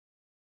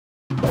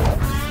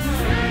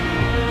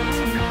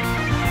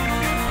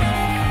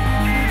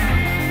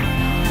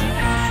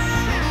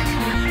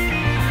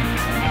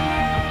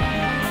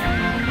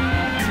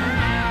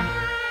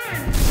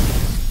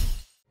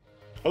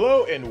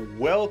Hello and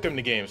welcome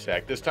to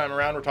GameStack. This time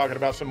around we're talking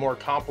about some more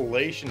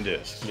compilation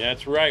discs.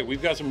 That's right.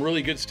 We've got some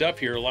really good stuff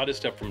here. A lot of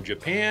stuff from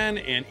Japan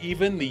and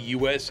even the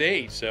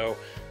USA. So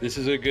this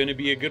is going to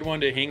be a good one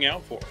to hang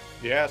out for.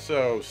 Yeah,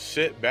 so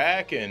sit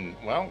back and,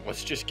 well,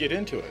 let's just get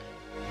into it.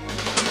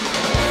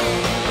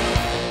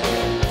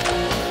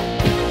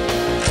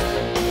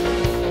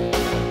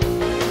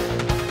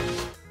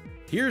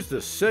 Here's the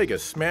Sega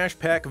Smash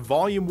Pack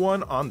Volume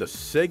 1 on the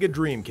Sega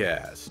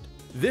Dreamcast.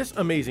 This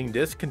amazing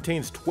disc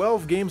contains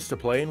 12 games to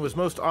play and was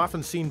most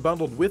often seen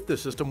bundled with the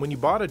system when you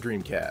bought a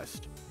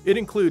Dreamcast. It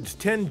includes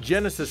 10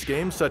 Genesis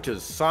games such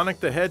as Sonic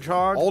the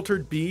Hedgehog,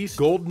 Altered Beast,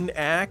 Golden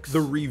Axe,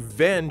 The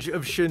Revenge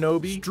of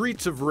Shinobi,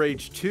 Streets of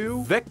Rage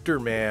 2, Vector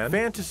Man,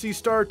 Phantasy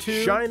Star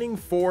 2, Shining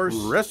Force,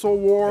 Wrestle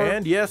War,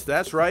 and yes,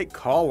 that's right,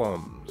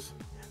 Columns.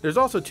 There's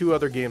also 2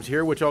 other games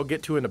here which I'll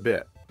get to in a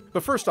bit.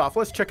 But first off,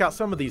 let's check out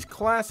some of these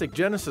classic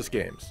Genesis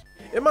games.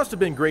 It must have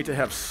been great to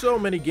have so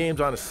many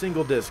games on a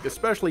single disc,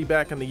 especially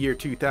back in the year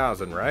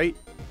 2000, right?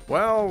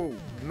 Well,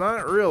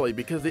 not really,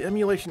 because the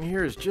emulation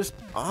here is just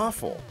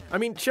awful. I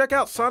mean, check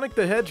out Sonic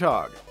the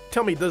Hedgehog.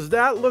 Tell me, does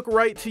that look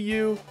right to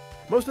you?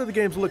 Most of the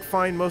games look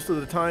fine most of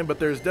the time, but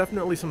there's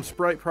definitely some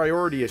sprite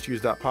priority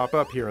issues that pop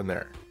up here and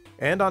there.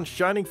 And on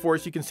Shining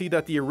Force, you can see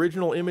that the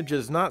original image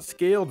is not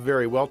scaled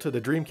very well to the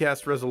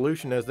Dreamcast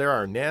resolution, as there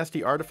are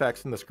nasty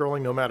artifacts in the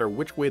scrolling no matter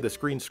which way the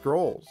screen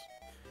scrolls.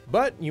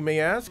 But, you may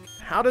ask,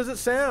 how does it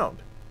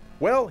sound?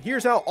 Well,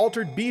 here's how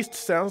Altered Beast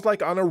sounds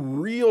like on a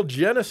real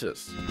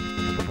Genesis.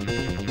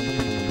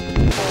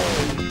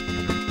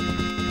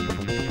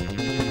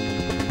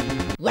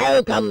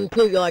 Welcome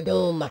to your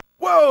doom.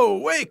 Whoa,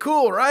 way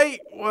cool,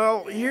 right?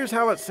 Well, here's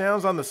how it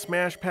sounds on the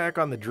Smash Pack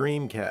on the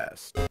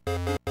Dreamcast.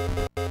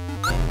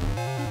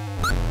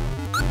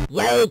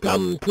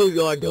 Welcome to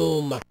your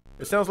doom.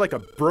 It sounds like a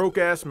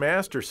broke-ass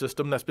Master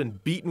System that's been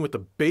beaten with a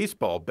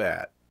baseball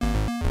bat.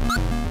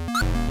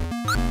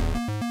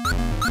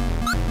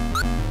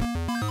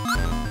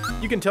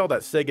 You can tell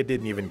that Sega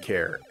didn't even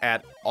care,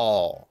 at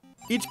all.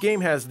 Each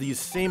game has these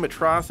same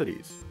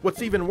atrocities.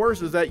 What's even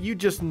worse is that you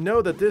just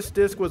know that this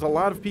disc was a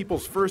lot of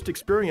people's first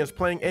experience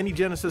playing any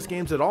Genesis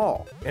games at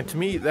all. And to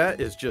me,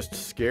 that is just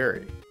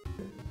scary.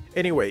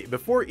 Anyway,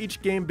 before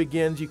each game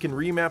begins, you can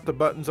remap the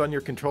buttons on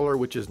your controller,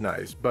 which is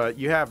nice, but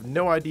you have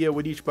no idea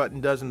what each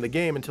button does in the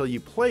game until you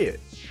play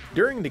it.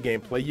 During the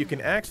gameplay, you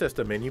can access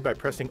the menu by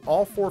pressing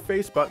all 4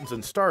 face buttons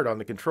and start on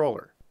the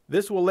controller.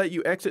 This will let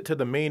you exit to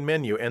the main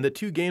menu, and the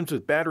 2 games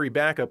with battery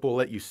backup will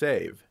let you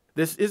save.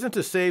 This isn't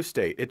a save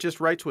state, it just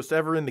writes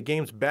whatever in the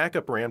game's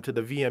backup RAM to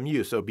the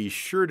VMU, so be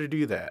sure to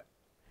do that.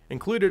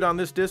 Included on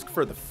this disc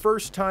for the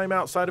first time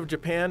outside of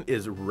Japan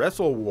is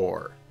Wrestle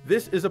War.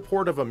 This is a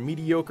port of a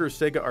mediocre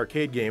Sega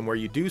arcade game where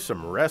you do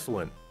some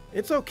wrestling.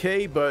 It's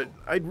okay, but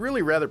I'd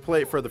really rather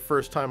play it for the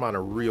first time on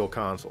a real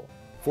console.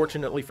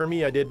 Fortunately for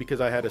me, I did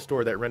because I had a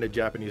store that rented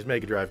Japanese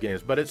Mega Drive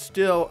games, but it's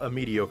still a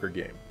mediocre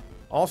game.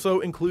 Also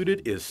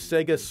included is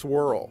Sega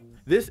Swirl.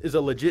 This is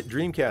a legit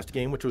Dreamcast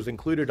game which was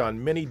included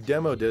on many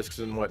demo discs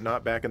and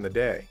whatnot back in the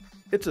day.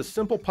 It's a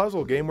simple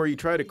puzzle game where you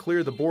try to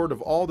clear the board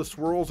of all the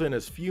swirls in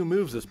as few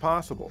moves as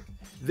possible.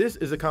 This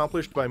is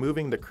accomplished by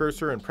moving the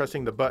cursor and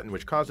pressing the button,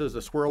 which causes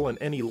the swirl and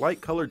any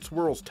light-colored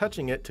swirls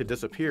touching it to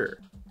disappear.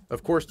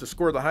 Of course, to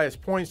score the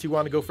highest points, you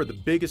want to go for the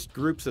biggest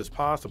groups as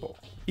possible.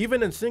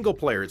 Even in single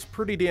player, it's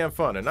pretty damn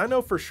fun, and I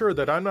know for sure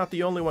that I'm not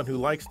the only one who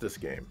likes this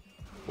game.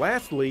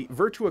 Lastly,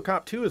 Virtua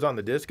Cop 2 is on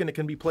the disc and it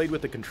can be played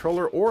with a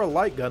controller or a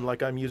light gun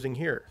like I'm using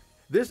here.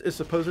 This is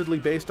supposedly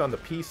based on the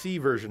PC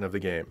version of the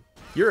game.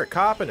 You're a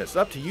cop and it's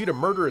up to you to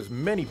murder as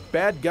many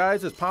bad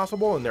guys as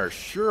possible, and there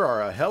sure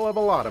are a hell of a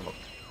lot of them.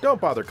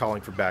 Don't bother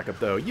calling for backup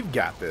though, you've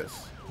got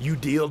this. You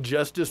deal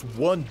justice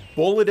one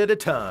bullet at a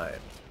time.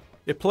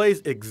 It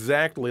plays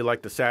exactly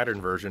like the Saturn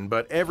version,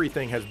 but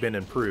everything has been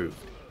improved.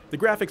 The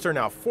graphics are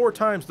now 4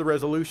 times the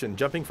resolution,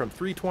 jumping from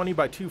 320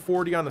 by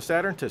 240 on the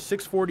Saturn to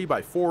 640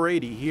 by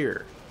 480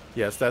 here.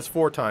 Yes, that's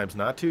 4 times,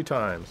 not 2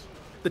 times.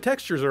 The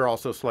textures are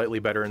also slightly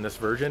better in this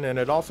version, and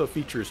it also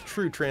features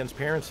true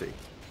transparency.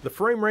 The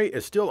frame rate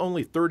is still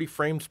only 30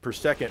 frames per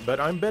second, but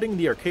I'm betting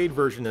the arcade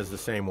version is the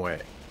same way.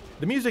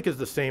 The music is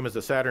the same as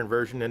the Saturn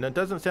version, and it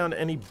doesn't sound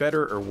any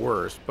better or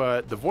worse,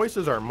 but the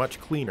voices are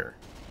much cleaner.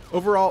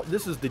 Overall,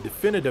 this is the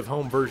definitive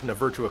home version of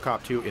Virtua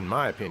Cop 2 in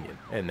my opinion,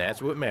 and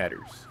that's what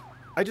matters.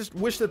 I just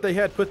wish that they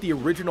had put the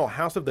original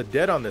House of the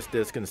Dead on this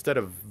disc instead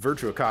of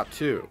Virtua Cop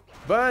 2.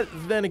 But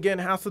then again,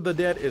 House of the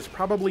Dead is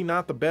probably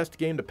not the best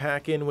game to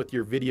pack in with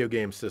your video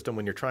game system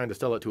when you're trying to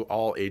sell it to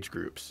all age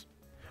groups.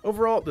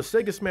 Overall, the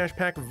Sega Smash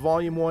Pack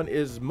Volume 1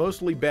 is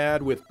mostly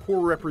bad with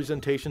poor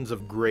representations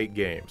of great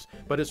games,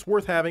 but it's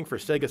worth having for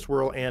Sega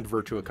Swirl and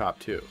Virtua Cop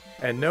 2.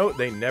 And note,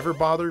 they never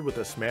bothered with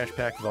a Smash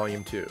Pack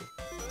Volume 2.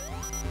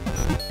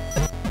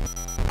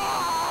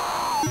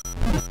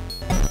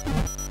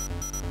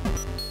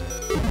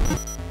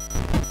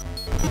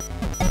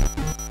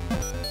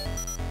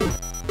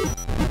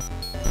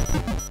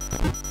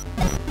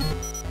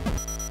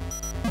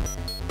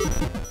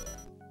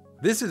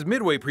 This is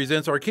Midway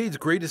presents Arcade's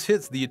Greatest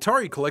Hits, the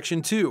Atari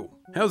Collection 2.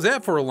 How's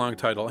that for a long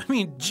title? I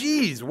mean,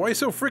 geez, why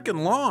so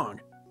frickin' long?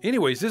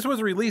 Anyways, this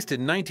was released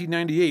in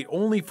 1998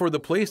 only for the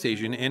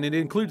PlayStation, and it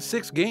includes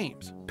 6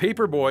 games.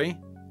 Paperboy,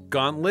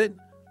 Gauntlet,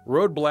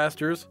 Road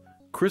Blasters,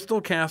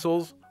 Crystal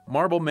Castles,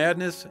 Marble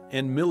Madness,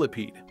 and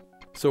Millipede.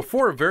 So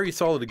 4 very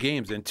solid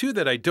games, and 2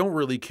 that I don't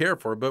really care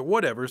for, but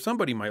whatever,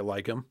 somebody might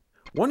like them.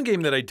 One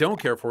game that I don't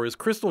care for is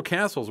Crystal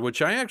Castles,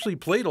 which I actually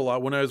played a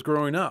lot when I was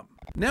growing up.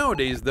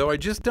 Nowadays, though, I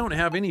just don't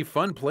have any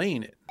fun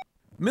playing it.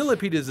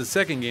 Millipede is the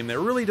second game that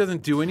really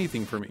doesn't do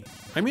anything for me.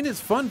 I mean, it's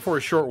fun for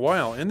a short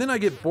while, and then I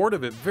get bored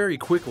of it very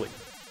quickly.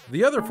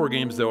 The other 4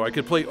 games, though, I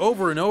could play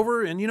over and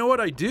over, and you know what,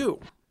 I do.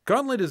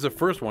 Gauntlet is the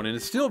first one, and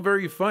it's still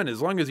very fun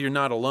as long as you're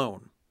not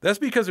alone. That's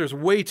because there's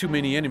way too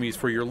many enemies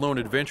for your lone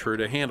adventurer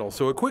to handle,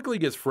 so it quickly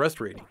gets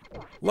frustrating.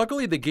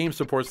 Luckily, the game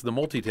supports the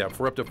multi-tap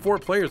for up to 4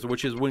 players,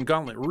 which is when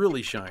Gauntlet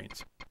really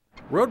shines.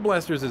 Road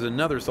Blasters is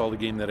another solid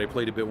game that I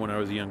played a bit when I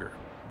was younger.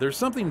 There's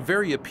something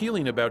very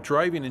appealing about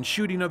driving and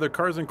shooting other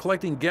cars and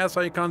collecting gas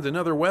icons and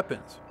other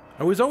weapons.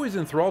 I was always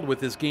enthralled with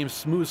this game's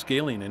smooth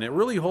scaling, and it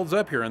really holds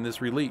up here on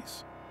this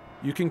release.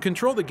 You can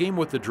control the game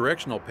with the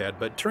directional pad,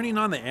 but turning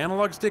on the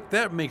analog stick,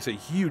 that makes a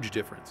huge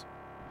difference.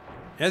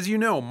 As you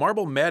know,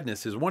 Marble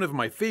Madness is one of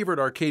my favorite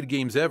arcade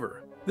games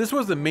ever. This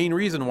was the main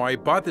reason why I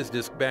bought this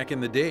disc back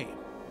in the day.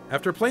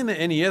 After playing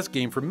the NES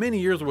game for many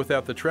years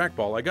without the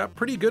trackball, I got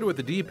pretty good with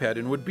the D-pad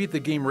and would beat the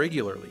game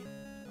regularly.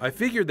 I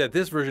figured that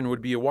this version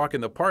would be a walk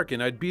in the park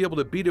and I'd be able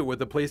to beat it with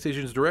the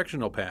PlayStation's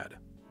directional pad.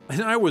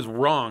 And I was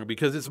wrong,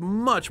 because it's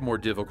much more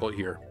difficult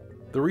here.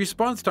 The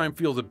response time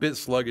feels a bit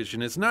sluggish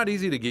and it's not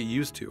easy to get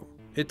used to.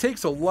 It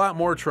takes a lot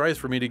more tries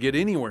for me to get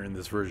anywhere in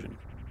this version.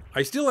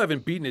 I still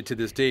haven't beaten it to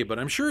this day, but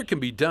I'm sure it can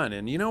be done,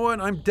 and you know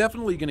what, I'm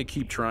definitely going to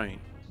keep trying.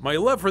 My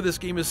love for this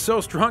game is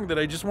so strong that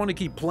I just want to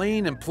keep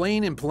playing and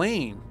playing and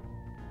playing.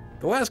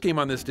 The last game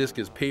on this disc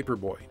is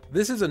Paperboy.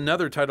 This is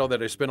another title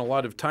that I spent a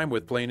lot of time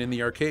with playing in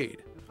the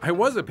arcade. I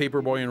was a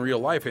paperboy in real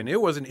life, and it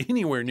wasn't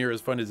anywhere near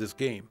as fun as this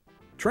game.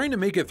 Trying to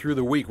make it through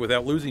the week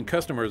without losing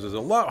customers is a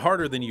lot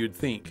harder than you'd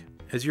think.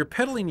 As you're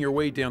pedaling your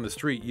way down the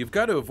street, you've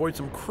got to avoid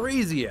some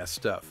crazy-ass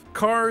stuff.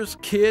 Cars,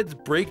 kids,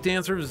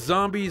 breakdancers,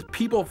 zombies,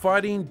 people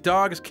fighting,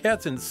 dogs,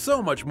 cats, and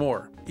so much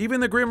more. Even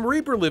the Grim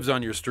Reaper lives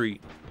on your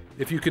street.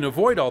 If you can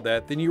avoid all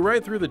that, then you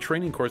ride through the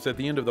training course at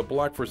the end of the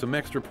block for some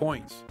extra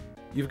points.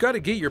 You've got to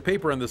get your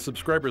paper on the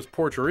subscriber's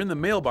porch or in the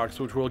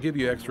mailbox, which will give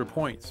you extra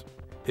points.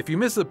 If you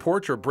miss the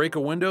porch or break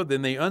a window,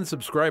 then they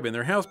unsubscribe and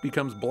their house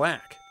becomes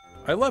black.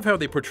 I love how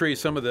they portray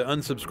some of the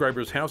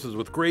unsubscribers' houses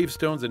with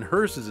gravestones and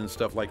hearses and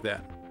stuff like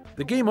that.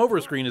 The game over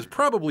screen is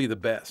probably the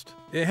best.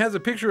 It has a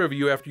picture of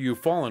you after you've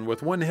fallen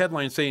with one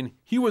headline saying,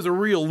 "He was a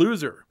real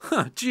loser."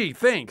 Huh, gee,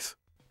 thanks.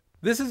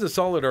 This is a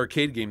solid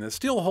arcade game that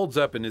still holds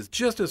up and is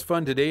just as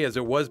fun today as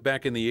it was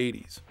back in the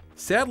 80s.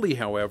 Sadly,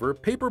 however,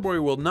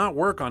 Paperboy will not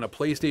work on a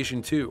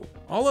PlayStation 2.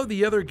 All of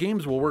the other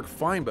games will work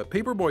fine, but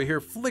Paperboy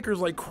here flickers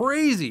like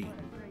crazy.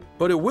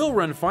 But it will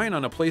run fine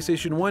on a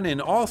PlayStation 1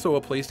 and also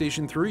a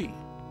PlayStation 3.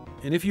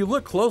 And if you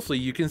look closely,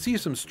 you can see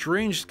some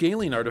strange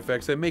scaling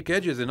artifacts that make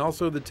edges and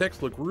also the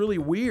text look really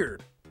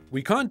weird.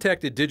 We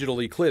contacted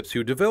Digital Eclipse,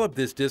 who developed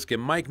this disc,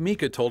 and Mike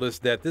Mika told us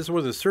that this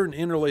was a certain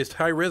interlaced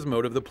high-res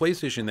mode of the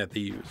PlayStation that they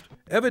used.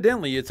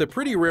 Evidently, it's a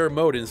pretty rare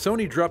mode, and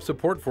Sony dropped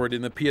support for it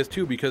in the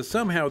PS2 because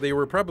somehow they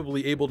were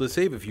probably able to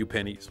save a few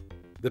pennies.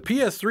 The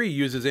PS3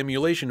 uses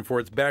emulation for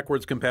its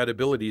backwards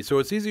compatibility, so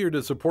it's easier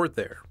to support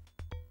there.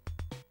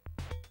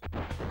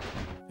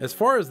 As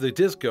far as the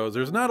disc goes,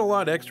 there's not a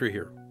lot extra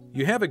here.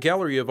 You have a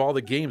gallery of all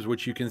the games,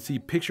 which you can see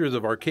pictures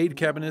of arcade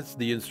cabinets,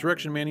 the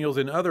instruction manuals,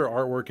 and other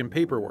artwork and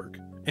paperwork.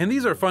 And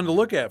these are fun to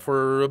look at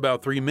for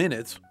about 3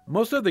 minutes.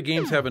 Most of the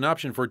games have an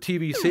option for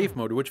TV safe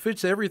mode, which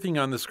fits everything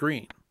on the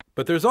screen.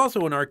 But there's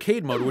also an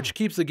arcade mode, which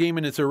keeps the game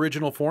in its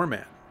original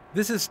format.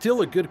 This is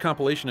still a good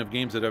compilation of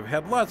games that I've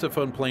had lots of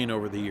fun playing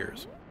over the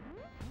years.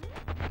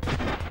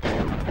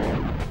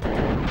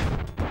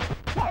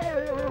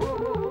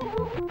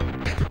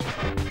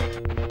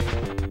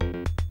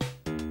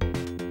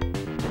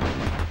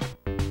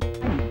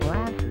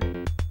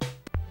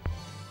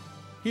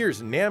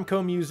 Here's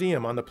Namco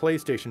Museum on the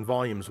PlayStation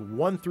Volumes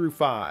 1 through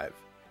 5.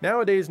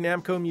 Nowadays,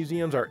 Namco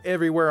Museums are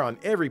everywhere on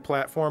every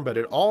platform, but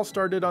it all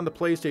started on the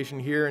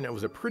PlayStation here, and it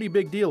was a pretty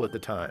big deal at the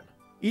time.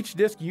 Each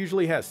disc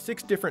usually has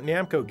 6 different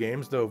Namco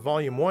games, though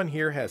Volume 1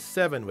 here has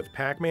 7 with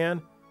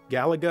Pac-Man,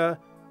 Galaga,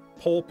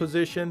 Pole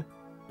Position,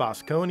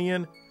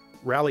 Bosconian,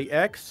 Rally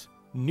X,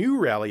 New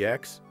Rally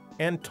X,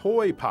 and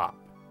Toy Pop.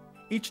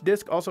 Each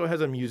disc also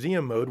has a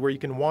museum mode where you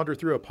can wander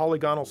through a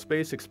polygonal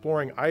space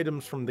exploring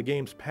items from the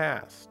game's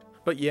past.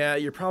 But yeah,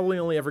 you're probably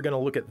only ever going to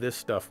look at this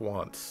stuff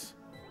once.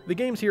 The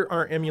games here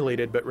aren't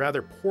emulated, but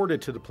rather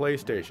ported to the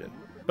PlayStation,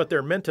 but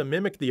they're meant to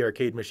mimic the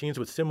arcade machines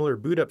with similar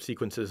boot-up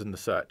sequences and the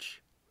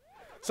such.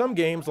 Some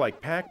games,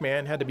 like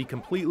Pac-Man, had to be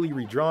completely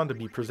redrawn to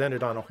be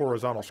presented on a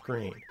horizontal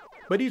screen.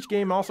 But each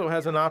game also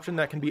has an option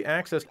that can be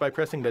accessed by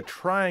pressing the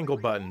triangle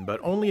button, but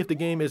only if the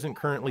game isn't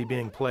currently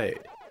being played.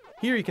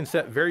 Here you can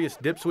set various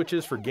dip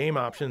switches for game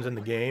options in the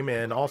game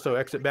and also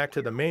exit back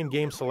to the main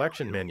game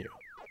selection menu.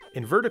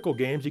 In vertical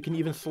games, you can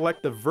even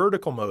select the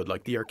vertical mode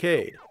like the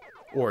arcade,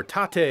 or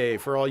Tate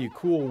for all you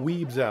cool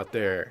weebs out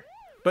there.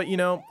 But you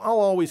know,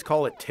 I'll always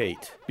call it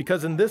Tate,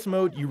 because in this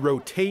mode you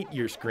rotate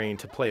your screen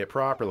to play it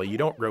properly, you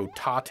don't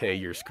rotate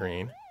your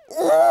screen.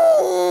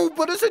 Oh,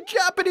 but it's a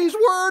Japanese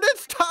word,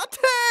 it's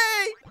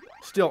tate!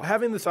 Still,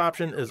 having this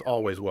option is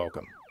always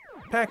welcome.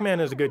 Pac-Man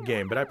is a good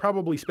game, but I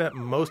probably spent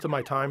most of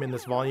my time in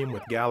this volume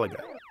with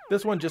Galaga.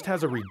 This one just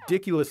has a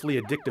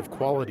ridiculously addictive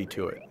quality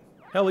to it.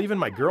 Hell, even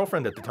my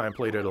girlfriend at the time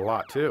played it a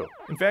lot too.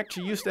 In fact,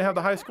 she used to have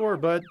the high score,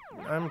 but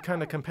I'm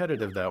kinda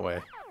competitive that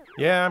way.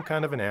 Yeah, I'm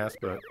kind of an ass,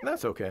 but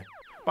that's okay.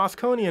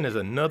 Bosconian is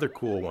another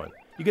cool one.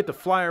 You get to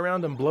fly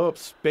around and blow up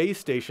space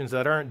stations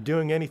that aren't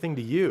doing anything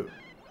to you.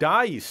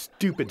 Die, you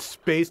stupid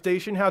space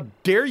station, how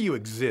dare you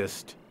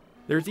exist?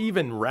 There's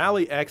even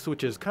Rally X,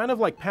 which is kind of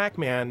like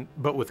Pac-Man,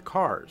 but with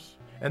cars.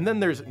 And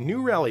then there's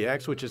New Rally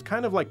X, which is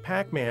kind of like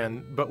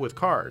Pac-Man, but with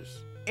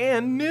cars.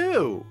 And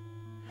new!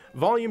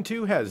 Volume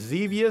 2 has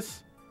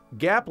Xevious,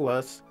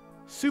 Gapless,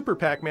 Super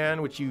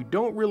Pac-Man, which you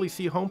don't really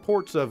see home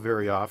ports of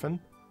very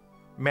often,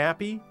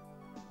 Mappy,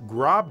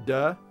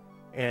 Grobda,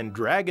 and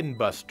Dragon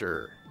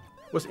Buster.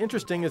 What's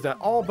interesting is that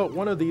all but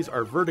one of these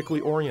are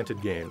vertically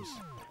oriented games.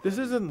 This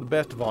isn't the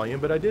best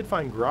volume, but I did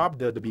find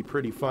Grobda to be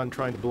pretty fun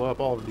trying to blow up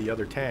all of the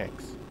other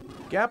tanks.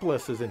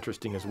 Gapless is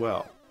interesting as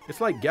well.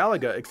 It's like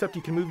Galaga, except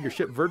you can move your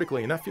ship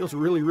vertically, and that feels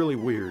really, really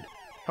weird.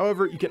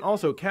 However, you can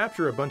also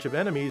capture a bunch of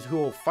enemies who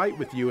will fight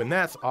with you, and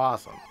that's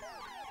awesome.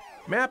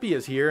 Mappy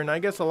is here, and I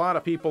guess a lot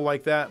of people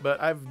like that,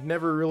 but I've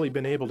never really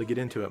been able to get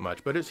into it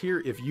much, but it's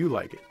here if you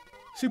like it.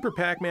 Super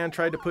Pac-Man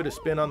tried to put a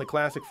spin on the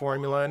classic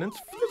formula, and it's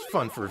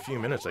fun for a few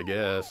minutes, I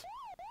guess.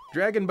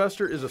 Dragon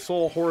Buster is a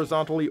sole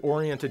horizontally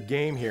oriented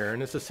game here,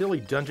 and it's a silly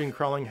dungeon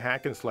crawling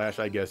hack and slash,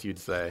 I guess you'd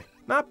say.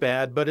 Not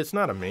bad, but it's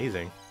not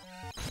amazing.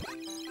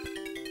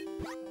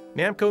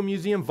 Namco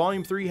Museum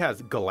Volume 3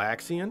 has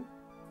Galaxian,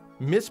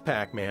 Miss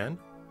Pac-Man,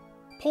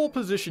 Pole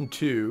Position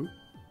 2,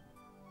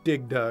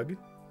 Dig Dug,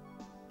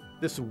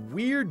 this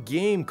weird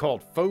game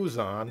called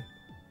Fozon,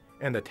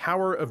 and the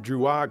Tower of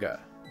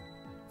Druaga.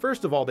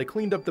 First of all, they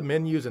cleaned up the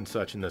menus and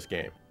such in this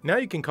game. Now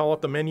you can call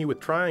up the menu with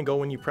triangle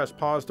when you press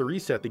pause to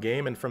reset the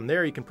game, and from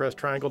there you can press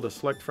triangle to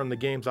select from the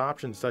game's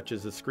options such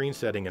as the screen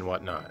setting and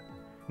whatnot.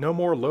 No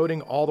more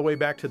loading all the way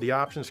back to the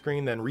option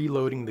screen then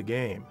reloading the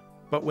game.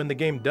 But when the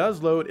game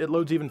does load, it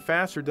loads even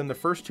faster than the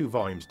first two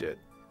volumes did.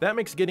 That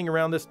makes getting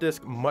around this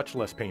disc much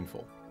less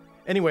painful.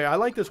 Anyway, I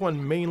like this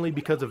one mainly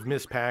because of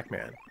Miss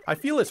Pac-Man. I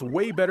feel it's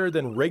way better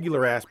than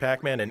regular-ass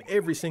Pac-Man in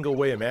every single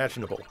way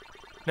imaginable.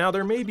 Now,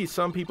 there may be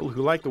some people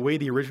who like the way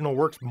the original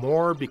works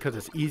more because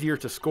it's easier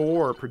to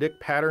score or predict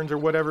patterns or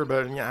whatever,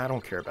 but yeah, I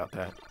don't care about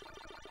that.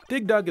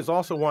 Dig Dug is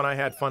also one I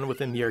had fun with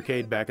in the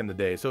arcade back in the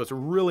day, so it's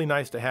really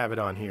nice to have it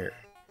on here.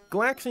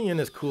 Galaxian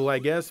is cool, I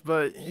guess,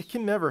 but it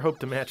can never hope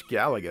to match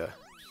Galaga.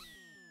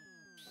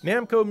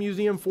 Namco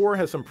Museum 4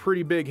 has some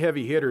pretty big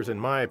heavy hitters in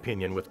my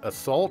opinion, with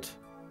Assault,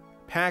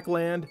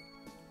 Pac-Land,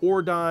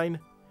 Ordyne,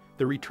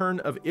 The Return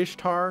of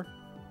Ishtar,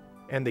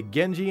 and the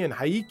Genji and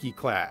Haiki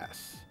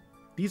class.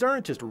 These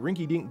aren't just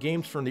rinky-dink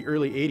games from the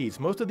early 80s,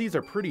 most of these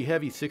are pretty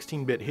heavy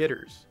 16-bit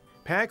hitters.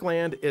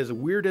 Pac-Land, as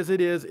weird as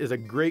it is a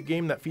great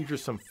game that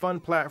features some fun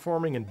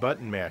platforming and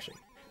button mashing.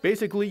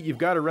 Basically, you've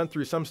got to run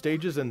through some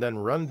stages and then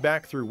run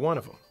back through one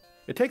of them.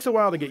 It takes a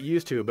while to get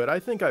used to, but I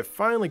think I've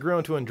finally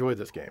grown to enjoy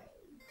this game.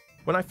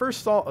 When I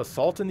first saw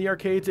Assault in the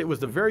arcades, it was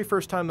the very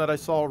first time that I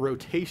saw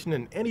rotation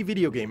in any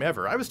video game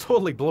ever. I was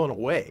totally blown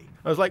away.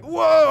 I was like,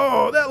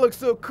 whoa, that looks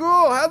so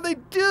cool, how'd they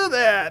do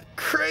that?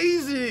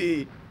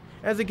 Crazy!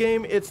 As a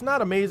game, it's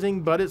not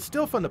amazing, but it's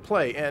still fun to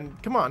play,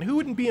 and come on, who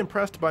wouldn't be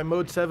impressed by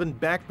Mode 7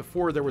 back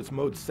before there was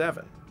Mode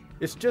 7?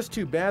 It's just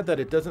too bad that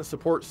it doesn't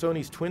support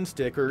Sony's Twin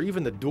Stick or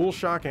even the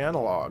DualShock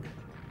analog.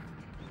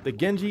 The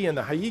Genji and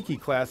the Haiki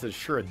class is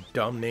sure a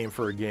dumb name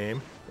for a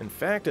game. In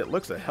fact, it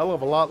looks a hell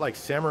of a lot like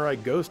Samurai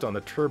Ghost on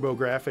the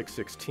TurboGrafx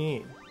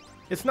 16.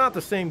 It's not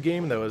the same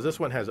game though, as this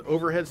one has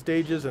overhead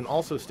stages and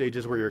also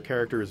stages where your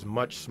character is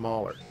much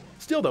smaller.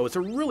 Still though, it's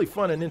a really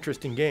fun and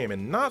interesting game,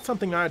 and not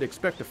something I'd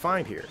expect to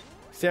find here.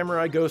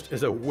 Samurai Ghost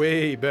is a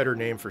way better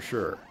name for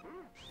sure.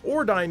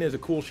 Ordyne is a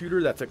cool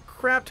shooter that's a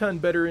crap ton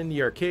better in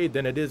the arcade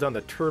than it is on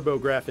the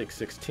TurboGrafx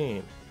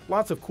 16.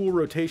 Lots of cool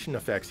rotation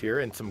effects here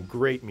and some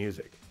great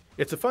music.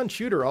 It's a fun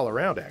shooter all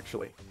around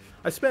actually.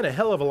 I spent a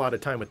hell of a lot of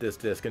time with this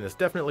disc, and it's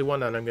definitely one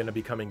that I'm going to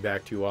be coming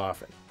back to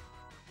often.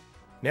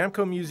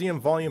 Namco Museum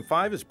Volume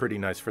 5 is pretty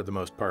nice for the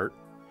most part.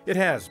 It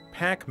has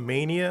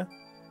Pac-Mania,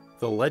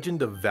 The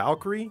Legend of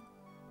Valkyrie,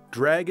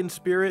 Dragon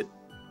Spirit,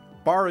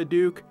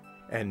 Baraduke,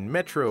 and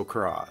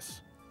Metrocross.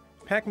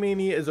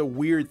 Pac-Mania is a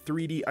weird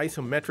 3D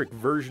isometric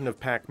version of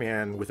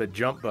Pac-Man with a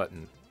jump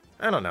button.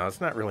 I don't know, it's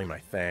not really my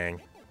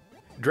thing.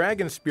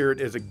 Dragon Spirit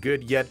is a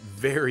good yet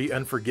very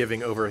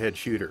unforgiving overhead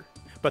shooter,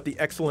 but the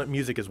excellent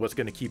music is what's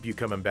going to keep you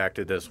coming back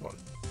to this one.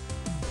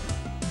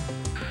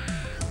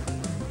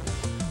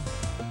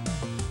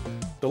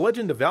 The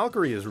Legend of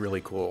Valkyrie is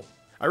really cool.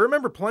 I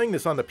remember playing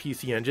this on the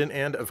PC Engine,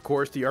 and of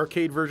course the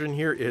arcade version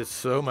here is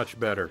so much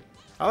better.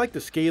 I like the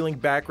scaling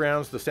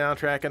backgrounds, the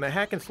soundtrack, and the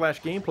hack and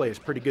slash gameplay is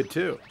pretty good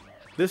too.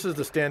 This is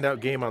the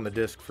standout game on the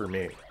disc for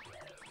me.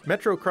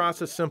 Metro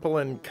Cross is simple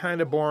and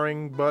kinda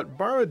boring, but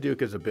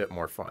Baroduke is a bit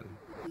more fun.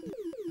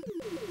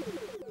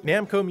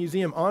 Namco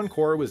Museum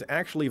Encore was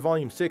actually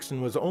Volume 6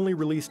 and was only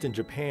released in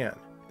Japan.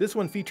 This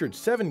one featured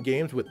 7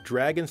 games with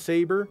Dragon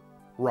Saber,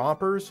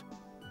 Rompers,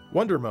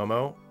 Wonder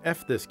Momo,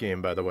 F this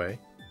game by the way,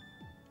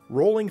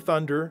 Rolling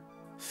Thunder,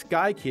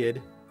 Sky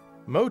Kid,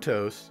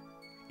 Motos,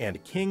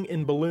 and King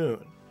in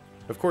Balloon.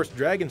 Of course,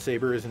 Dragon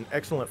Saber is an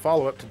excellent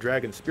follow-up to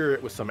Dragon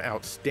Spirit with some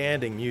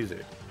outstanding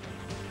music.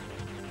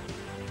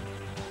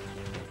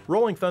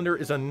 Rolling Thunder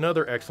is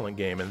another excellent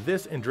game, and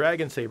this and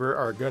Dragon Saber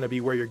are going to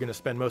be where you're going to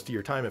spend most of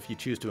your time if you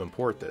choose to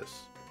import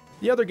this.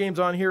 The other games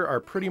on here are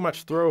pretty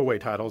much throwaway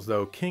titles,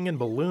 though King in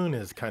Balloon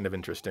is kind of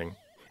interesting.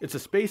 It's a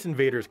Space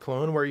Invaders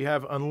clone where you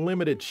have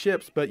unlimited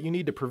ships, but you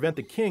need to prevent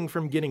the king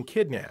from getting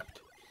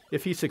kidnapped.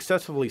 If he's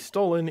successfully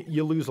stolen,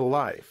 you lose a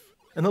life.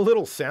 And the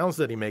little sounds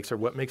that he makes are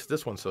what makes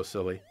this one so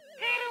silly.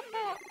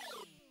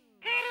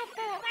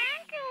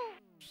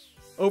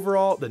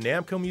 Overall, the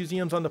Namco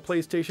Museums on the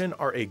PlayStation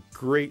are a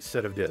great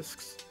set of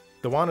discs.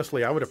 Though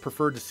honestly, I would have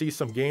preferred to see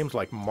some games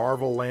like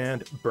Marvel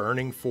Land,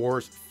 Burning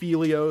Force,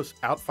 Phelios,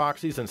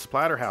 Outfoxies, and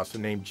Splatterhouse to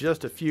name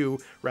just a few,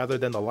 rather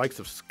than the likes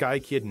of Sky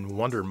Kid and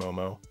Wonder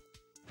Momo.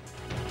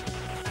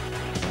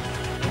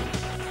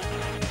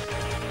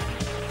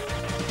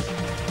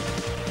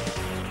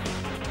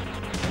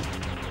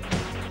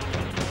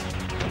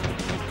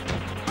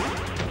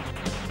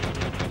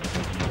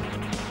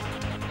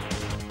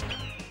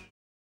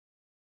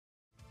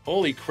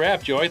 Holy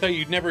crap, Joe, I thought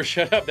you'd never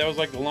shut up. That was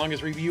like the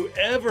longest review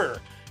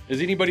ever. Is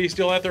anybody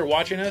still out there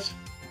watching us?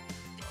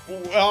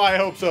 Well, I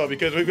hope so,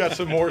 because we've got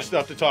some more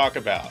stuff to talk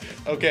about.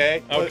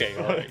 Okay? Okay,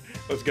 all right.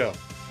 Let's go.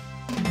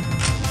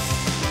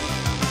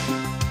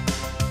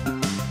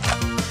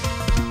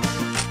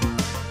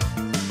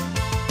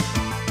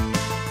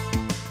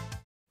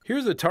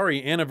 Here's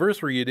Atari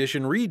Anniversary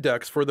Edition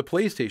Redux for the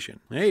PlayStation.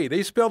 Hey,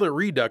 they spelled it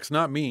Redux,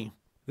 not me.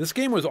 This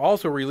game was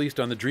also released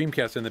on the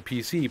Dreamcast and the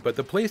PC, but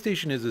the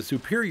PlayStation is a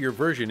superior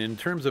version in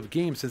terms of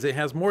games since it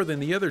has more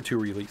than the other 2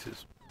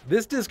 releases.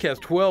 This disc has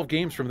 12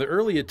 games from the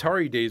early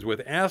Atari days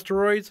with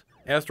Asteroids,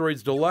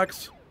 Asteroids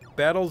Deluxe,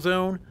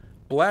 Battlezone,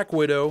 Black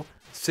Widow,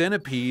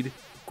 Centipede,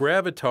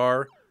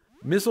 Gravitar,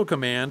 Missile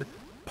Command,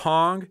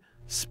 Pong,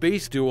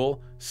 Space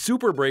Duel,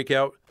 Super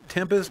Breakout,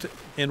 Tempest,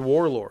 and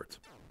Warlords.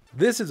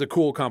 This is a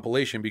cool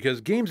compilation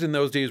because games in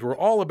those days were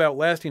all about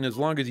lasting as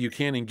long as you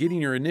can and getting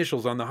your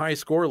initials on the high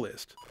score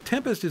list.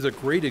 Tempest is a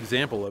great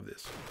example of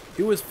this.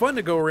 It was fun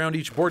to go around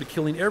each board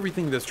killing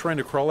everything that's trying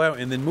to crawl out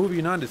and then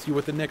moving on to see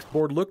what the next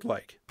board looked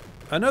like.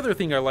 Another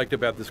thing I liked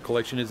about this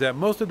collection is that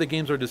most of the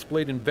games are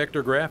displayed in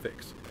vector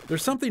graphics.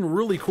 There's something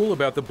really cool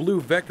about the blue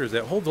vectors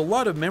that holds a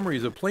lot of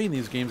memories of playing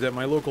these games at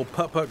my local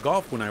putt-putt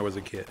golf when I was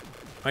a kid.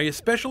 I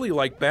especially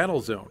like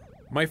Battlezone.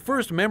 My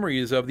first memory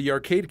is of the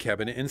arcade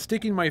cabinet and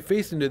sticking my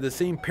face into the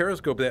same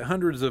periscope that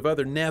hundreds of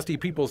other nasty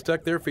people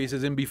stuck their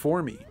faces in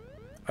before me.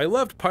 I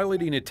loved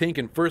piloting a tank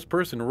in first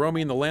person,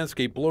 roaming the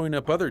landscape blowing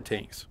up other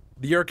tanks.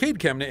 The arcade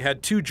cabinet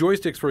had 2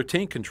 joysticks for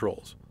tank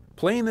controls.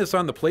 Playing this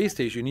on the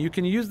PlayStation, you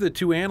can use the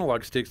 2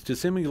 analog sticks to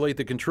simulate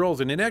the controls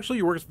and it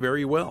actually works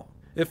very well.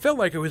 It felt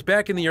like I was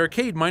back in the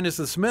arcade minus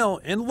the smell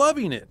and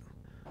loving it.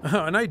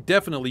 And I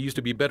definitely used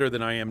to be better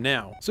than I am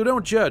now, so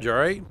don't judge,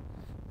 alright?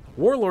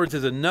 Warlords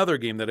is another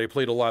game that I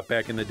played a lot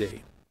back in the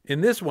day.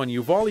 In this one,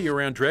 you volley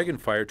around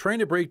Dragonfire trying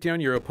to break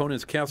down your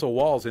opponent's castle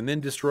walls and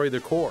then destroy their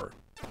core.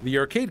 The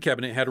arcade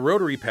cabinet had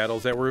rotary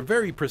paddles that were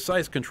very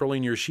precise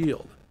controlling your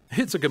shield.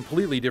 It's a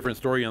completely different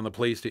story on the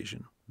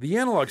PlayStation. The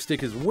analog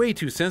stick is way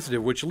too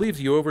sensitive, which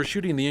leaves you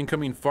overshooting the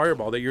incoming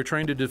fireball that you're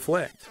trying to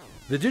deflect.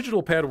 The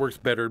digital pad works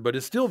better, but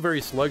is still very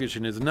sluggish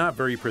and is not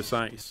very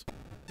precise.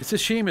 It's a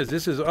shame as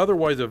this is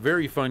otherwise a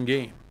very fun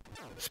game.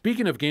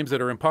 Speaking of games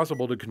that are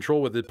impossible to control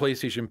with the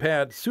PlayStation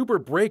Pad, Super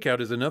Breakout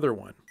is another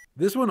one.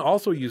 This one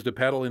also used a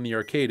paddle in the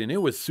arcade and it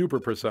was super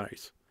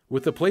precise.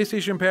 With the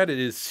PlayStation Pad, it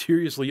is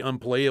seriously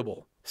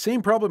unplayable.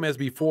 Same problem as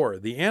before,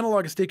 the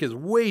analog stick is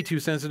way too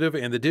sensitive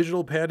and the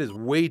digital pad is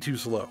way too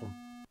slow.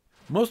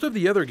 Most of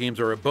the other games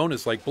are a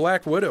bonus like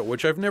Black Widow,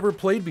 which I've never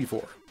played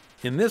before.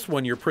 In this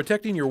one, you're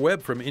protecting your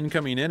web from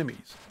incoming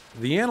enemies.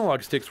 The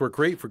analog sticks work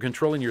great for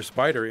controlling your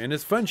spider and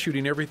it's fun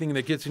shooting everything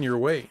that gets in your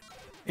way.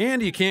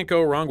 And you can't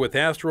go wrong with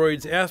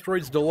Asteroids,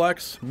 Asteroids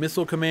Deluxe,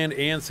 Missile Command,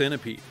 and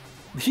Centipede.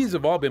 These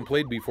have all been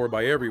played before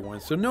by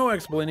everyone, so no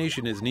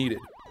explanation is needed.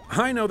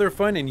 I know they're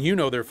fun and you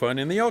know they're fun,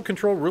 and they all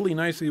control really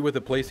nicely with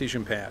the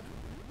PlayStation Pad.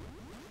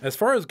 As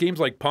far as games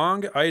like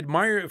Pong, I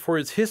admire it for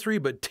its history,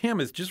 but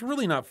damn, it's just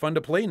really not fun to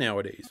play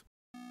nowadays.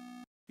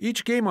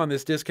 Each game on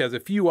this disc has a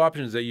few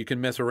options that you can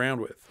mess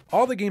around with.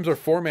 All the games are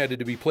formatted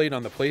to be played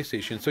on the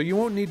PlayStation, so you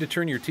won't need to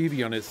turn your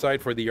TV on its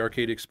side for the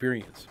arcade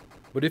experience.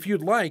 But if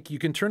you'd like, you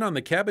can turn on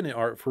the cabinet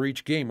art for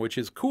each game, which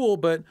is cool,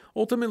 but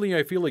ultimately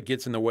I feel it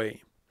gets in the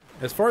way.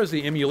 As far as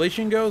the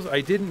emulation goes,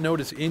 I didn't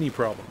notice any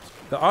problems.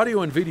 The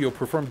audio and video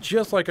performed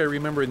just like I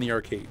remember in the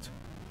arcades.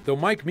 Though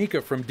Mike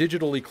Mika from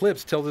Digital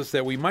Eclipse tells us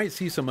that we might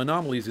see some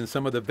anomalies in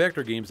some of the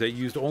vector games that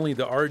used only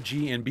the R,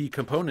 G, and B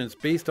components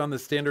based on the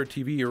standard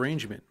TV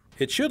arrangement.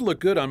 It should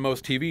look good on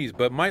most TVs,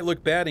 but might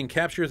look bad in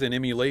captures and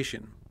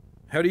emulation.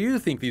 How do you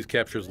think these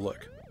captures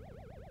look?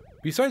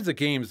 Besides the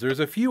games, there's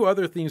a few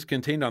other things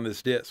contained on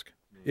this disc.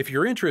 If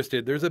you're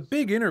interested, there's a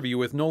big interview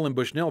with Nolan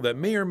Bushnell that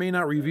may or may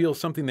not reveal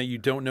something that you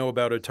don't know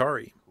about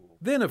Atari.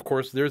 Then, of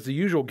course, there's the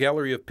usual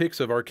gallery of pics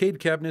of arcade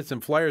cabinets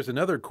and flyers and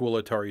other cool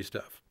Atari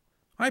stuff.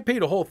 I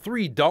paid a whole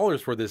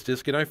 $3 for this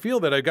disc and I feel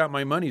that I got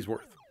my money's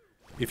worth.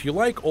 If you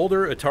like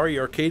older Atari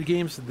arcade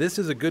games, this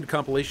is a good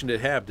compilation to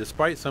have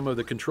despite some of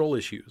the control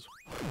issues.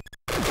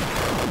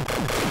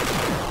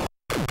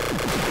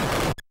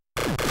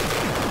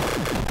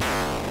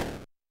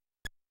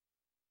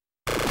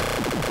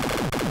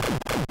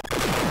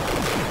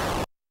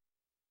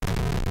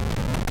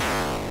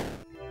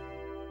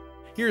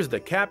 Here's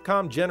the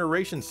Capcom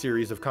Generation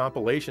series of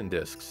compilation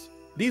discs.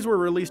 These were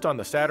released on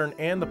the Saturn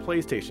and the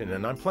PlayStation,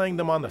 and I'm playing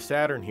them on the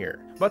Saturn here,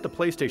 but the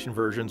PlayStation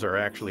versions are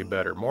actually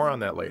better, more on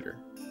that later.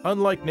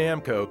 Unlike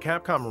Namco,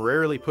 Capcom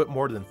rarely put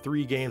more than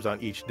 3 games on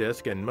each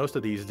disc, and most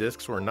of these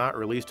discs were not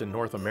released in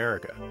North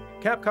America.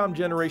 Capcom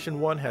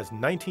Generation 1 has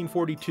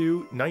 1942,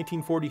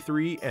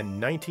 1943,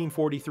 and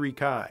 1943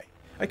 Kai.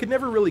 I could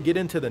never really get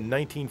into the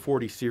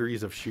 1940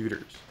 series of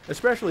shooters,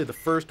 especially the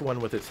first one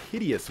with its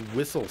hideous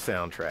whistle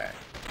soundtrack.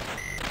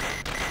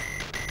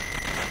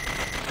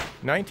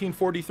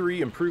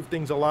 1943 improved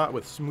things a lot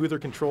with smoother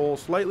control,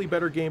 slightly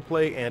better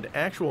gameplay, and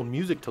actual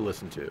music to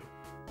listen to.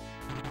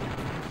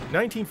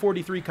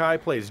 1943 Kai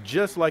plays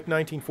just like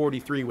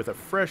 1943 with a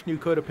fresh new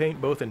coat of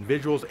paint both in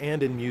visuals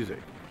and in music.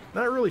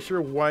 Not really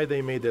sure why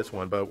they made this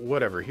one, but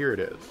whatever, here it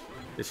is.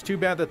 It's too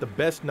bad that the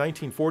best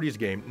 1940s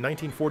game,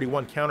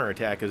 1941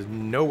 Counterattack, is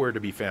nowhere to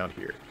be found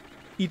here.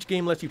 Each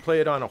game lets you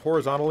play it on a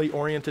horizontally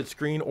oriented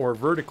screen or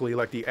vertically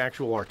like the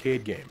actual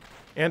arcade game.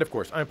 And of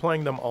course, I'm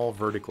playing them all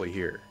vertically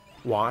here.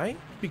 Why?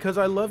 Because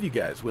I love you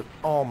guys with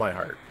all my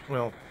heart.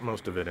 Well,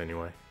 most of it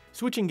anyway.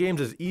 Switching games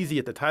is easy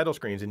at the title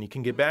screens and you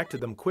can get back to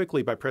them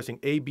quickly by pressing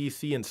A, B,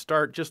 C, and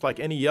start just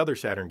like any other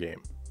Saturn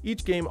game.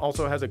 Each game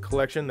also has a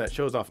collection that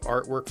shows off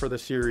artwork for the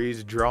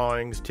series,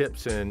 drawings,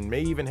 tips, and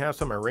may even have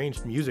some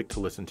arranged music to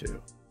listen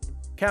to.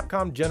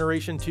 Capcom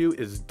Generation 2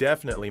 is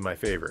definitely my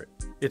favorite.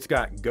 It's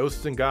got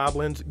Ghosts and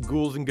Goblins,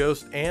 Ghouls and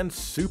Ghosts, and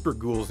Super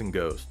Ghouls and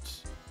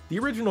Ghosts. The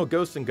original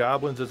Ghosts and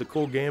Goblins is a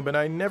cool game, but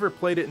I never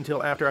played it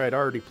until after I had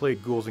already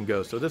played Ghouls and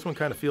Ghosts, so this one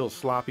kind of feels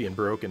sloppy and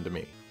broken to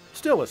me.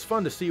 Still, it's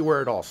fun to see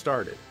where it all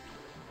started.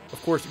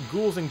 Of course,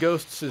 Ghouls and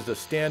Ghosts is a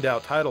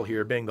standout title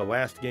here, being the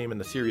last game in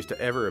the series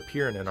to ever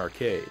appear in an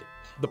arcade.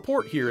 The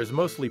port here is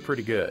mostly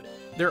pretty good.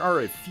 There are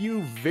a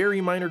few very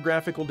minor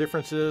graphical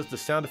differences, the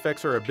sound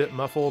effects are a bit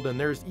muffled, and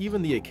there's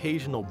even the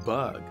occasional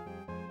bug.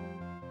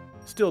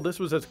 Still, this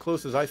was as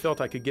close as I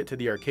felt I could get to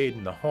the arcade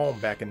in the home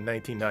back in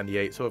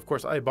 1998, so of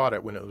course I bought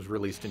it when it was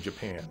released in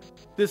Japan.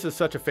 This is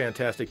such a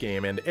fantastic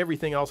game, and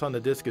everything else on the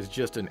disc is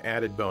just an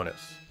added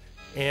bonus.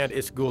 And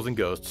it's Ghouls and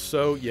Ghosts,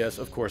 so yes,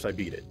 of course I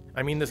beat it.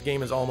 I mean, this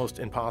game is almost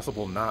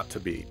impossible not to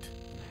beat.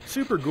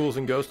 Super Ghouls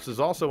and Ghosts is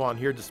also on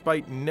here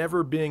despite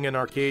never being an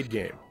arcade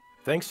game.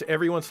 Thanks to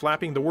everyone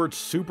slapping the word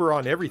super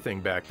on everything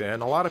back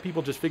then, a lot of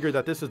people just figured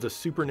that this is the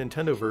Super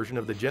Nintendo version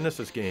of the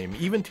Genesis game,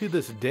 even to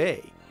this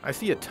day. I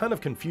see a ton of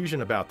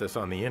confusion about this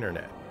on the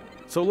internet.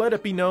 So let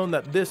it be known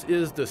that this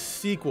is the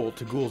sequel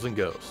to Ghouls and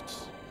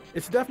Ghosts.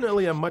 It's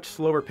definitely a much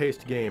slower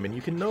paced game and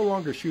you can no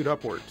longer shoot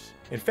upwards.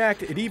 In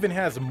fact, it even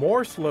has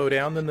more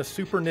slowdown than the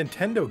Super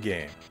Nintendo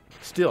game.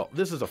 Still,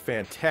 this is a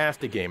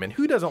fantastic game, and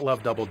who doesn't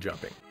love double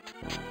jumping?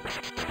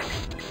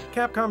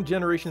 Capcom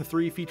Generation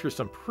 3 features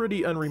some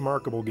pretty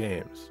unremarkable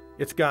games.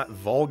 It's got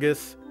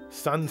Vulgus,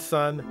 Sun,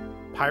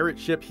 Pirate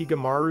Ship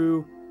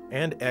Higemaru,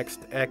 and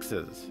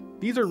X's.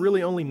 These are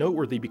really only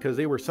noteworthy because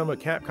they were some of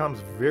Capcom's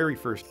very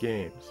first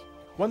games.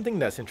 One thing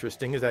that's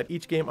interesting is that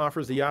each game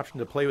offers the option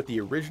to play with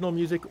the original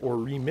music or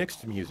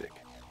remixed music.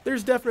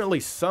 There's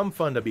definitely some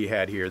fun to be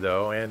had here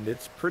though, and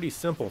it's pretty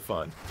simple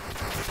fun.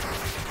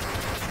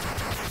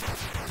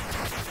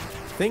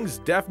 Things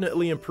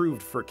definitely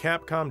improved for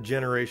Capcom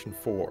Generation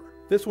 4.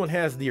 This one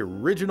has the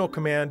original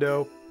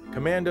Commando,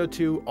 Commando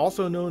 2,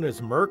 also known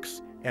as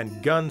Mercs, and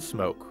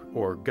Gunsmoke,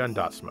 or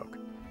Gun.Smoke.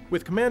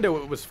 With Commando,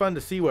 it was fun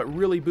to see what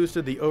really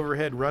boosted the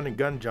overhead run and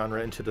gun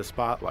genre into the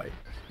spotlight.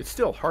 It's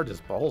still hard as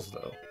balls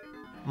though.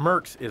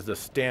 Mercs is the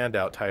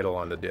standout title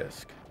on the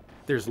disc.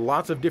 There's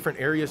lots of different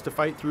areas to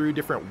fight through,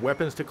 different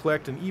weapons to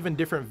collect, and even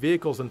different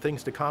vehicles and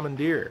things to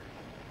commandeer.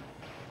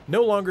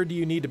 No longer do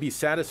you need to be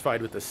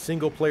satisfied with the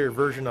single-player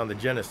version on the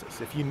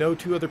Genesis. If you know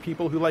 2 other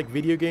people who like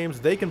video games,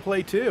 they can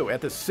play too, at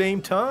the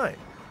same time.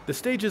 The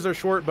stages are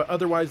short, but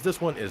otherwise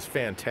this one is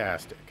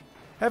fantastic.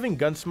 Having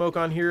Gunsmoke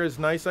on here is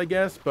nice, I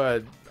guess,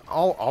 but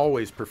I'll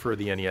always prefer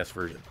the NES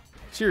version.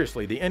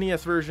 Seriously, the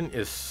NES version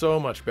is so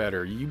much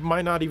better, you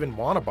might not even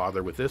want to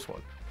bother with this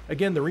one.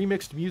 Again, the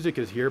remixed music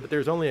is here, but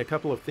there's only a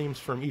couple of themes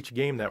from each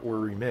game that were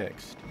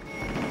remixed.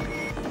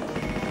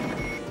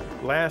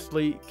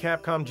 Lastly,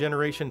 Capcom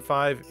Generation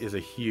 5 is a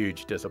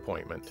huge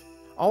disappointment.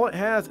 All it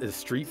has is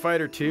Street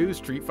Fighter II,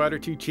 Street Fighter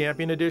II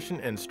Champion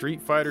Edition, and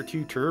Street Fighter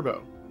II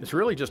Turbo. It's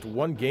really just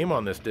one game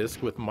on this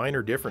disc with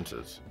minor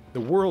differences. The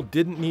world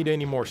didn't need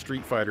any more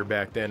Street Fighter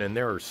back then, and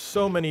there are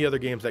so many other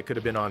games that could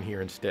have been on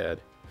here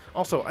instead.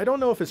 Also, I don't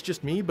know if it's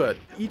just me, but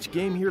each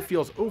game here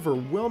feels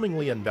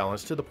overwhelmingly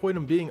unbalanced to the point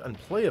of being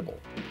unplayable.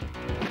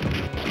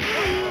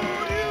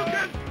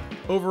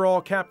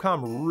 Overall,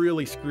 Capcom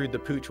really screwed the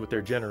pooch with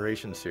their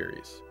Generation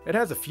series. It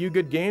has a few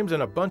good games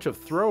and a bunch of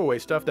throwaway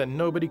stuff that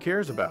nobody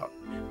cares about.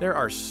 There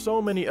are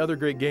so many other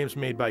great games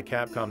made by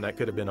Capcom that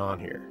could have been on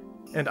here.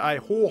 And I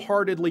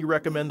wholeheartedly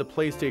recommend the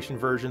PlayStation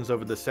versions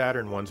over the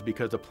Saturn ones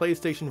because the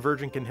PlayStation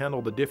version can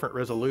handle the different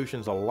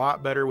resolutions a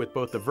lot better with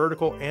both the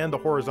vertical and the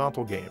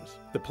horizontal games.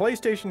 The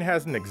PlayStation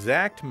has an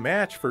exact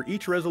match for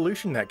each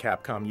resolution that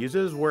Capcom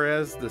uses,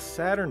 whereas the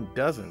Saturn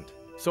doesn't.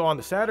 So on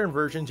the Saturn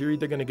versions, you're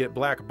either going to get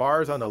black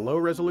bars on the low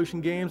resolution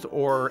games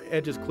or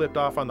edges clipped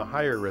off on the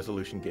higher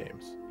resolution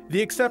games.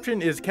 The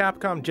exception is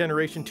Capcom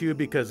Generation 2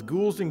 because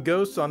Ghouls and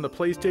Ghosts on the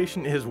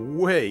PlayStation is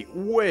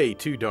way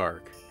too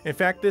dark. In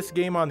fact, this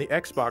game on the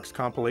Xbox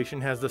compilation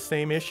has the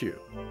same issue.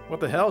 What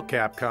the hell,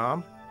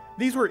 Capcom?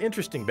 These were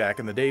interesting back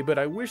in the day, but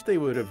I wish they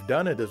would have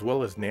done it as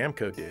well as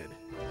Namco did.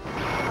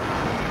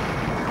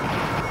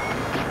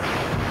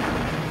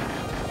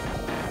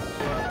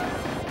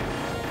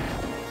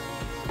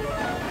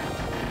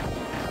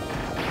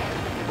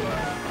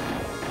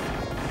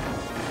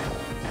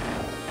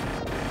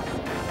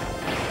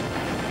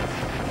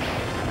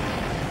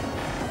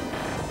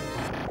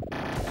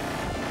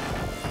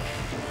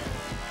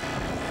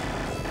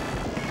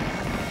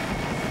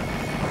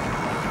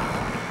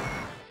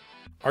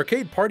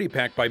 Arcade Party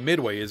Pack by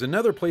Midway is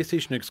another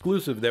PlayStation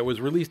exclusive that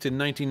was released in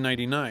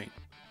 1999.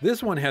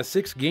 This one has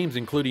 6 games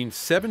including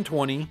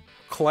 720,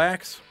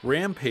 Klax,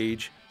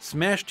 Rampage,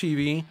 Smash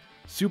TV,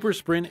 Super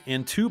Sprint,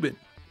 and Tubin.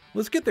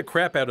 Let's get the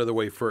crap out of the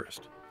way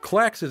first.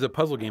 Klax is a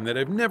puzzle game that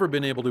I've never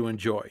been able to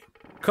enjoy.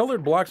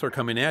 Colored blocks are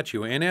coming at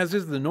you, and as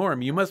is the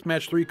norm, you must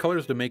match 3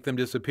 colors to make them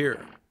disappear.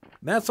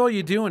 That's all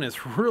you do, and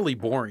it's really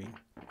boring.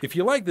 If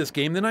you like this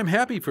game, then I'm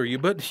happy for you,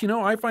 but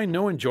I find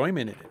no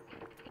enjoyment in it.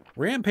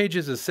 Rampage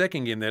is a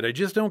second game that I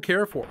just don't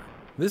care for.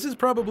 This is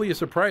probably a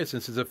surprise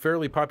since it's a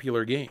fairly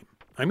popular game.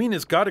 I mean,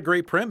 it's got a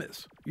great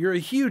premise. You're a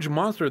huge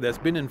monster that's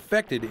been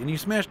infected and you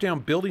smash down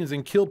buildings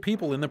and kill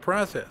people in the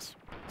process.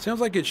 Sounds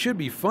like it should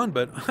be fun,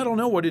 but I don't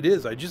know what it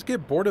is. I just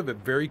get bored of it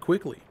very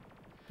quickly.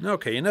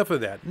 Okay, enough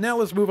of that. Now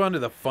let's move on to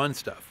the fun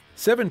stuff.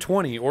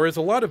 720, or as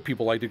a lot of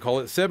people like to call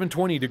it,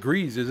 720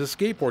 Degrees, is a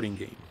skateboarding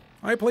game.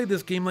 I played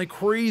this game like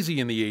crazy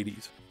in the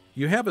 80s.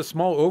 You have a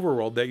small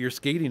overworld that you're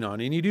skating on,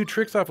 and you do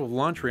tricks off of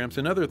launch ramps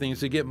and other things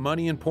to get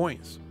money and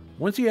points.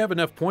 Once you have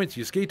enough points,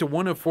 you skate to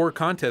one of 4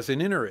 contests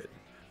and enter it.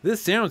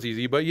 This sounds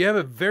easy, but you have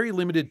a very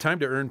limited time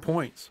to earn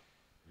points.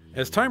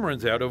 As time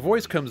runs out, a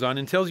voice comes on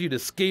and tells you to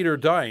skate or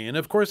die, and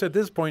of course at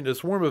this point a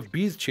swarm of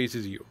bees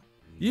chases you.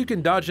 You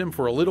can dodge them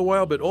for a little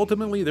while, but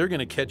ultimately they're going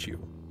to catch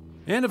you.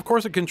 And of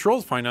course it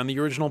controls fine on the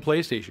original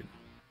PlayStation.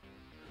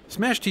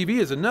 Smash TV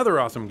is another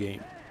awesome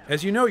game.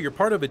 As you know, you're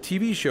part of a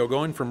TV show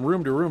going from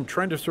room to room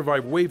trying to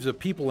survive waves of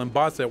people and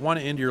bots that want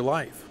to end your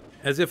life.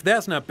 As if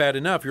that's not bad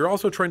enough, you're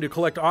also trying to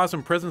collect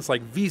awesome presents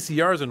like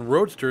VCRs and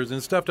roadsters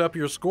and stuff to up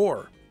your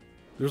score.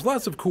 There's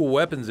lots of cool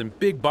weapons and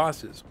big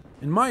bosses.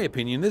 In my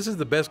opinion, this is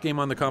the best game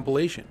on the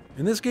compilation.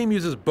 And this game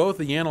uses both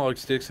the analog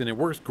sticks and it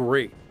works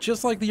great,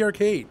 just like the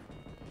arcade.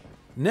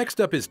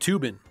 Next up is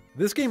Tubin.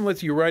 This game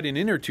lets you ride an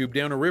inner tube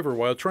down a river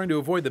while trying to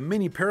avoid the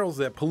many perils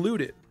that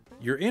pollute it.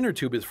 Your inner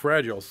tube is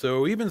fragile,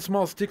 so even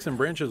small sticks and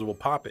branches will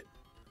pop it.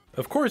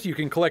 Of course, you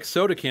can collect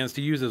soda cans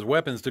to use as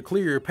weapons to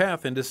clear your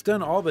path and to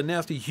stun all the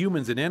nasty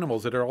humans and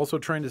animals that are also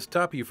trying to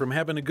stop you from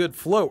having a good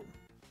float.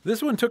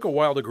 This one took a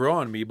while to grow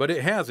on me, but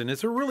it has, and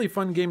it's a really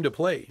fun game to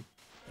play.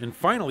 And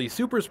finally,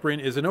 Super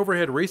Sprint is an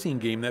overhead racing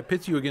game that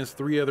pits you against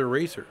 3 other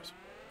racers.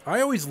 I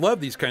always love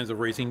these kinds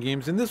of racing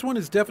games, and this one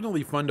is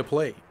definitely fun to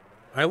play.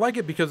 I like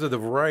it because of the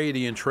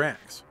variety in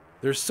tracks.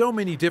 There's so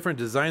many different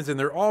designs and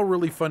they're all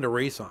really fun to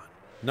race on.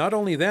 Not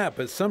only that,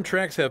 but some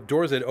tracks have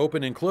doors that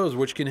open and close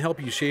which can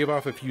help you shave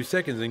off a few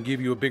seconds and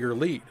give you a bigger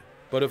lead.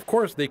 But of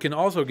course, they can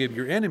also give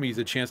your enemies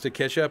a chance to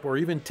catch up or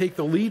even take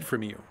the lead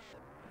from you.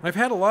 I've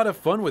had a lot of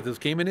fun with this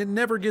game and it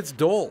never gets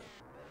dull.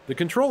 The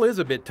control is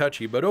a bit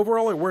touchy, but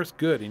overall it works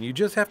good and you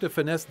just have to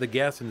finesse the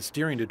gas and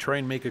steering to try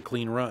and make a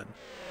clean run.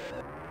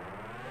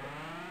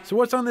 So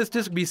what's on this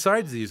disc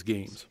besides these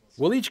games?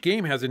 Well, each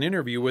game has an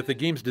interview with the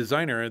game's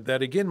designer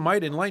that again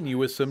might enlighten you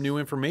with some new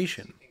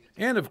information.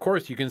 And of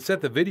course, you can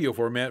set the video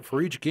format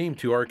for each game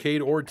to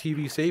arcade or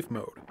TV safe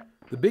mode.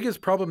 The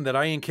biggest problem that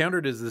I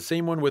encountered is the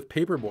same one with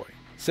Paperboy.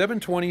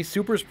 720,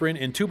 Super Sprint,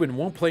 and Tubin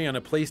won't play on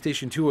a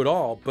PlayStation 2 at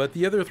all, but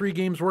the other 3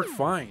 games work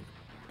fine.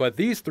 But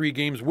these 3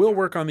 games will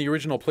work on the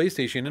original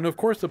PlayStation and of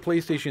course the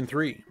PlayStation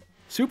 3.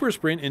 Super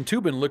Sprint and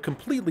Tubin look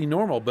completely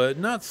normal, but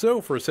not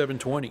so for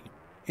 720.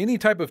 Any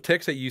type of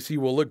text that you see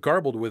will look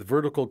garbled with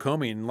vertical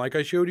combing like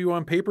I showed you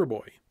on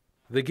Paperboy.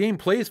 The game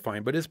plays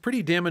fine, but it's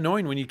pretty damn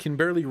annoying when you can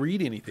barely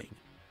read anything.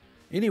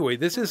 Anyway,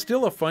 this is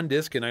still a fun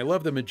disc and I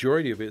love the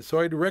majority of it, so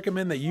I'd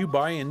recommend that you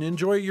buy and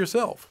enjoy it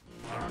yourself.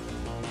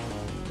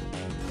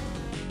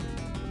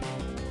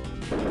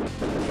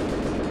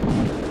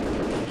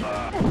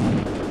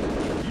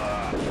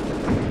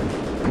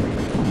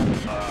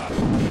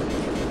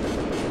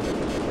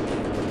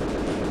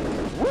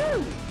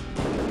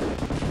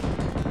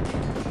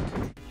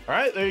 All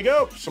right, there you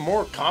go. Some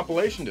more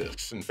compilation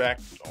discs. In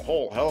fact, a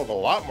whole hell of a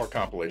lot more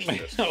compilation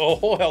discs. A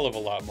whole hell of a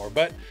lot more,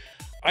 but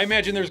I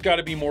imagine there's got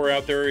to be more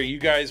out there. You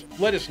guys,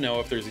 let us know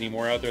if there's any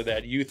more out there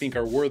that you think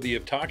are worthy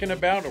of talking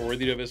about or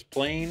worthy of us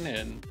playing,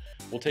 and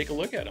we'll take a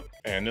look at them.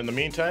 And in the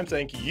meantime,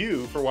 thank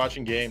you for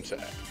watching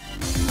GameSat.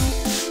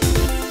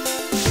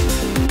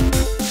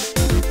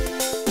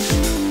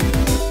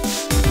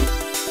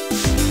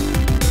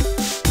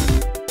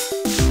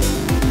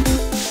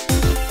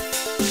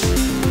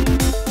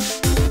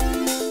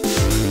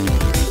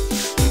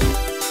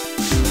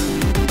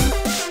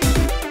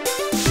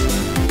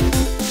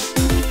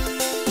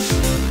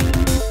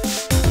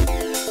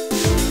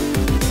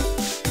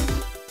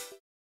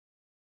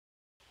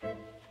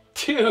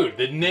 Dude,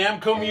 the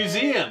Namco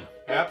Museum.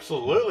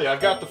 Absolutely,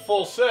 I've got the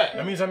full set.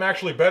 That means I'm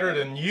actually better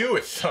than you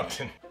at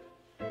something.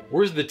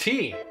 Where's the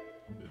T?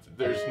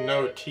 There's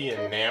no T in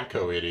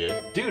Namco,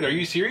 idiot. Dude, are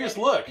you serious?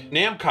 Look,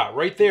 Namco,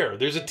 right there.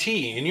 There's a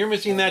T, and you're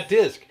missing that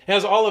disc. It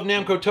has all of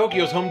Namco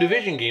Tokyo's Home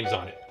Division games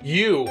on it.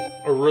 You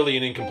are really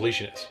an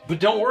incompletionist. But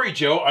don't worry,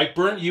 Joe, I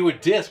burnt you a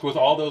disc with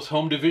all those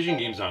Home Division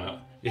games on it.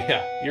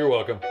 Yeah, you're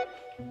welcome.